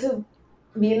good to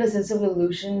be in a sense of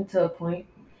illusion to a point.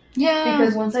 Yeah.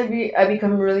 Because once I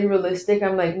become really realistic,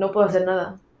 I'm like, no puedo hacer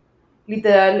nada.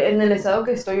 Literal, en el estado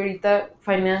que estoy ahorita,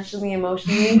 financially,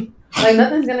 emotionally, like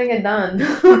nothing's gonna get done.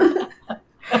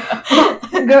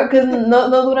 Because no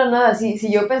dura nada. Si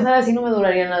yo pensara así, no me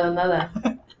duraría nada.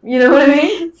 You know what I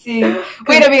mean? Sí.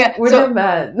 Wait, amiga. We're doing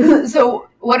bad. So,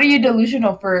 what are you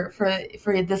delusional for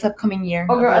this upcoming year?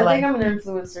 Oh, girl, I think I'm an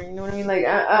influencer. You know what I mean? Like,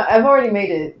 I've already made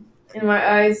it. In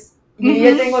my eyes, yo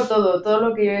ya tengo todo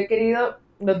lo que yo he querido,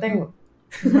 lo tengo.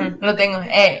 Lo tengo.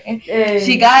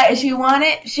 She got it. She want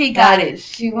it. She got it.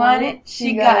 She want it.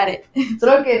 She got it.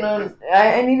 Solo que no.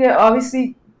 I need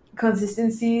obviously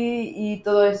consistency y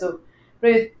todo eso.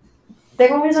 Pero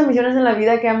tengo mis ambiciones en la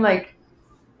vida que I'm like,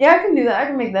 yeah, I can do that. I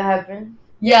can make that happen.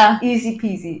 Yeah. Easy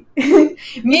peasy.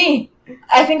 Me.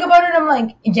 I think about it. I'm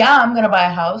like, yeah, I'm gonna buy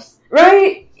a house.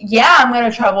 Right. Yeah, I'm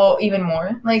gonna travel even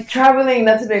more. Like traveling.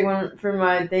 That's a big one for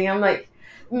my thing. I'm like,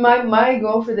 my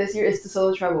goal for this year is to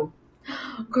solo travel.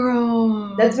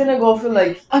 Girl, that's been a goal for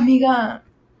like amiga,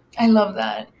 I love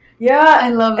that. Yeah, I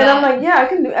love that. And I'm like, yeah, I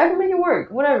can make it work,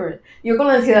 whatever. Yo con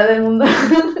la ansiedad del mundo.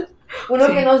 Uno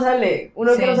que no sale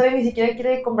ni siquiera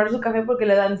quiere comprar su café porque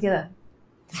le da ansiedad.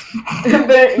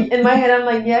 But in my head I'm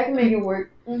like, yeah, I can make it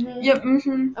work. Mm-hmm. Yep.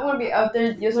 Mm-hmm. I'm gonna be out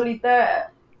there yo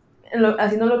solita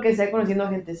haciendo lo que sea, conociendo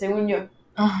gente, según yo.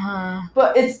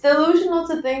 But it's delusional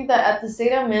to think that at the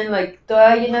state I'm in, like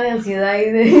toda llena de ansiedad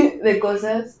y de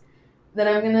cosas, that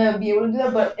I'm gonna be able to do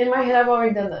that. But in my head I've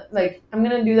already done that. Like I'm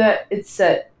gonna do that. It's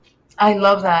set. I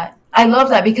love that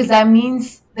because that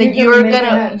means that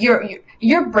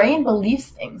your brain believes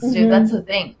things, dude. Mm-hmm. That's the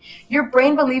thing. Your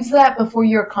brain believes that before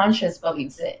your conscious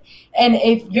believes it. And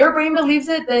if your brain believes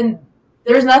it, then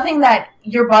there's nothing that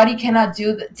your body cannot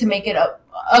do to make it up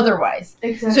otherwise.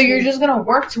 Exactly. So you're just going to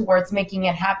work towards making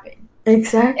it happen.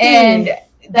 Exactly. And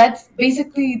that's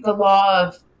basically the law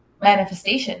of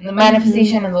manifestation, the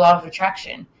manifestation mm-hmm. and the law of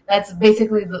attraction. That's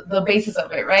basically the basis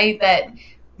of it, right? That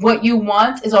what you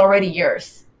want is already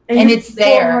yours. And it's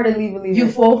there. You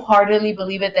full-heartedly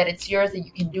believe it, that it's yours, that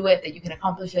you can do it, that you can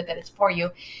accomplish it, that it's for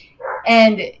you.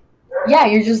 And yeah,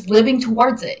 you're just living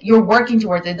towards it. You're working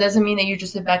towards it. It doesn't mean that you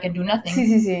just sit back and do nothing.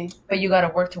 Sí. But you got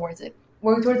to work towards it.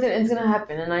 Work towards it, and it's going to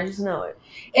happen, and I just know it.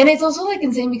 And it's also like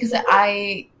insane because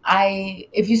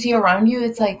if you see around you,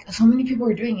 it's like so many people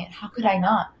are doing it. How could I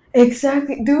not?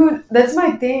 Exactly. Dude, that's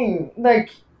my thing.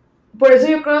 Like, por eso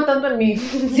yo creo tanto en mí.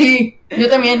 Sí, yo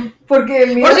también. Porque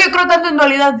mira, por eso yo creo tanto en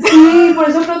dualidad. Sí, por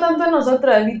eso creo tanto en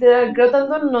nosotras, literal. Creo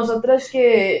tanto en nosotras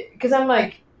que... Because I'm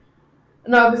like...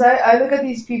 No, because I look at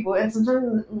these people and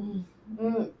sometimes...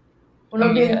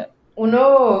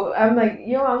 I'm like,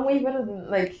 yo, I'm way better than,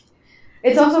 like,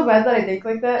 it's also bad that I think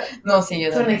like that. No, sí, yo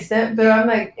to an extent, but I'm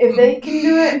like, if they can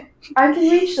do it, I can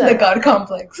reach that. The God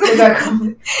complex. The God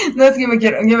complex. No, es que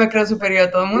yo me creo superior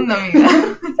a todo el mundo,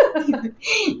 amiga.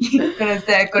 Con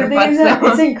este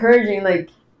cuerpazo. It's encouraging, like,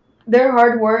 their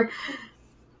hard work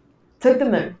took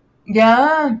them there.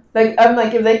 Yeah. Like, I'm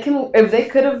like, if they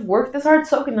could have worked this hard,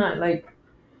 so can I. Like,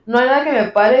 no hay nada que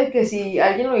me pare que si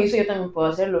alguien lo hizo, yo también puedo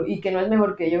hacerlo. Y que no es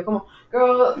mejor que yo. Como,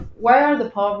 girl, why are the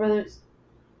Paul brothers?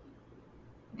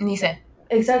 Ni sé.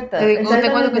 Exacto. No te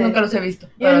cuento que nunca los he visto.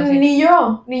 Sí. Ni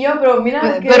yo, pero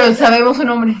mira. Pero sabemos su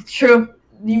nombre. True.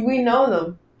 We know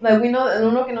them. Like, we know,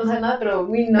 uno que no sabe nada, pero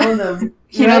we know them.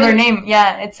 You know their name.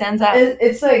 Yeah, it stands out.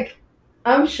 It's like,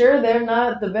 I'm sure they're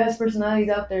not the best personalities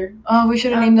out there. Oh, we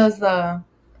should have named those the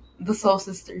Soul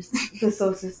Sisters. The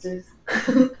Soul Sisters.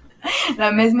 La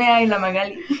Mesmea y la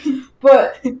Magali.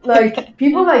 But, like,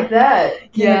 people like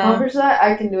that can accomplish that,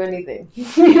 I can do anything.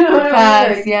 You know what I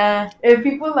mean? Like, yeah. If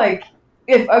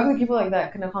ugly people like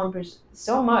that can accomplish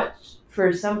so much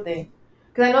for something.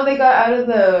 Because I know they got out of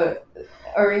the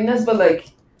arenas, but, like,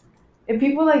 if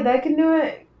people like that can do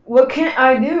it, what can't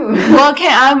I do? Well,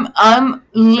 I'm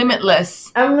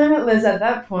limitless. I'm limitless at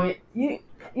that point. You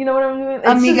know what I'm doing? It's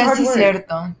Amiga, sí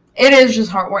cierto. It is just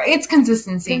hard work. It's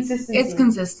consistency. It's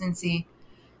consistency.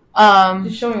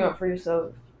 Just showing up for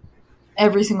yourself.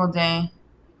 Every single day.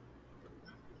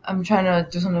 I'm trying to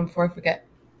do something before I forget.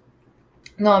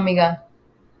 No, amiga.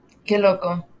 Qué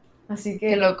loco. Así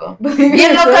que... Qué loco.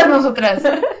 Bien locas nosotras.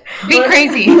 Be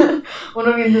crazy.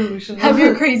 Uno bien delusional. Have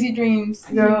your crazy dreams.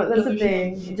 Girl, that's the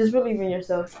thing. You just believe in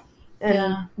yourself.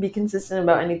 And be consistent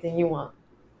about anything you want.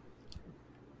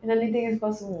 And anything is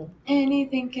possible.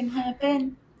 Anything can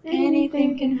happen.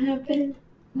 Anything can happen.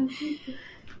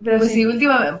 Pero pues sí,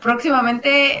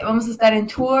 próximamente vamos a estar en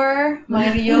tour,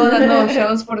 Magali y yo dando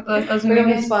shows por toda Estados Unidos. We're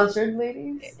gonna be sponsored,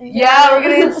 ladies. Yeah, we're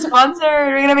gonna get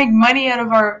sponsored. We're gonna make money out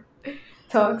of our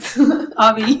talks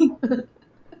hobby.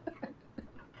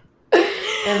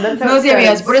 No, sí,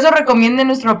 amigas, por eso recomienden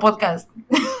nuestro podcast.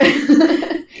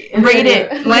 Rate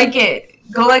it, like it,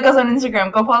 go like us on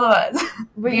Instagram, go follow us.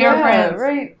 Be our friends.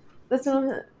 Right. That's not,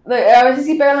 like, a veces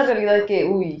sí pega la realidad que,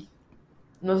 uy,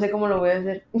 no sé cómo lo voy a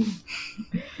hacer.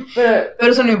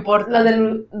 pero eso no importa.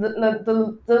 The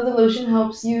delusion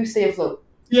helps you stay afloat.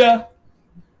 Yeah.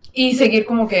 Y seguir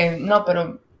como que, no,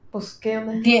 pero pues, ¿qué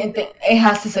onda? It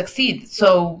has to succeed,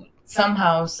 so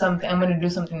somehow, I'm going to do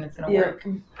something that's going to work.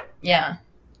 Yeah.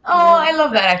 Oh, I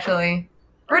love that, actually.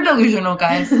 We're delusional,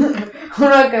 guys.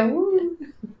 Uno acá,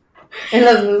 en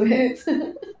las nubes.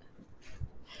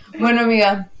 Bueno,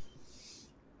 amiga,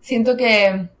 siento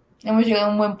que hemos llegado a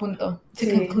un buen punto to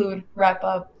conclude, wrap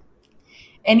up.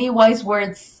 Any wise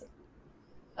words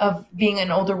of being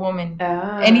an older woman?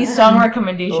 Any song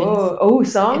recommendations? Oh,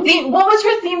 song? What was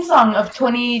your theme song of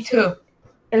 22?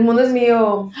 El mundo es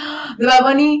mío. ¿De Bad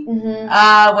Bunny?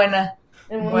 Uh-huh. Buena.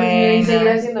 El mundo es mío y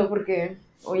seguiré haciendo porque,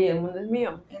 oye, el mundo es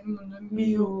mío. El mundo es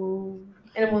mío.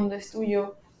 El mundo es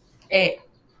tuyo.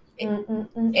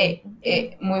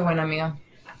 Muy buena, amiga.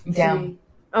 Damn. Sí.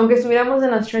 Aunque estuviéramos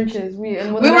en las trenches. We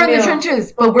were in the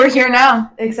trenches, but we're here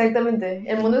now. Exactamente.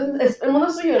 El mundo es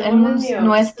tuyo, el mundo es mío.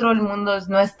 Nuestro, el mundo es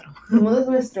nuestro. El mundo es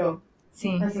nuestro.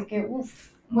 Sí. Así que,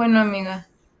 Bueno, amiga,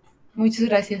 muchas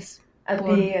gracias. A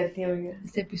ti, amiga.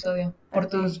 Este episodio. Por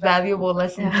tus valuable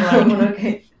lessons.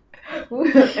 Okay.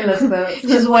 En las cosas.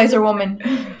 She's a wiser woman.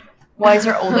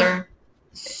 Wiser, older,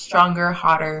 stronger,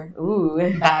 hotter,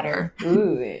 badder.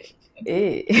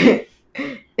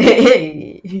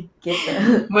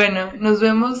 Quieta. Bueno, nos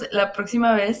vemos la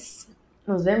próxima vez.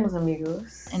 Nos vemos,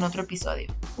 amigos. En otro episodio.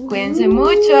 Cuídense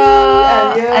mucho.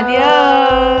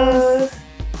 Adiós.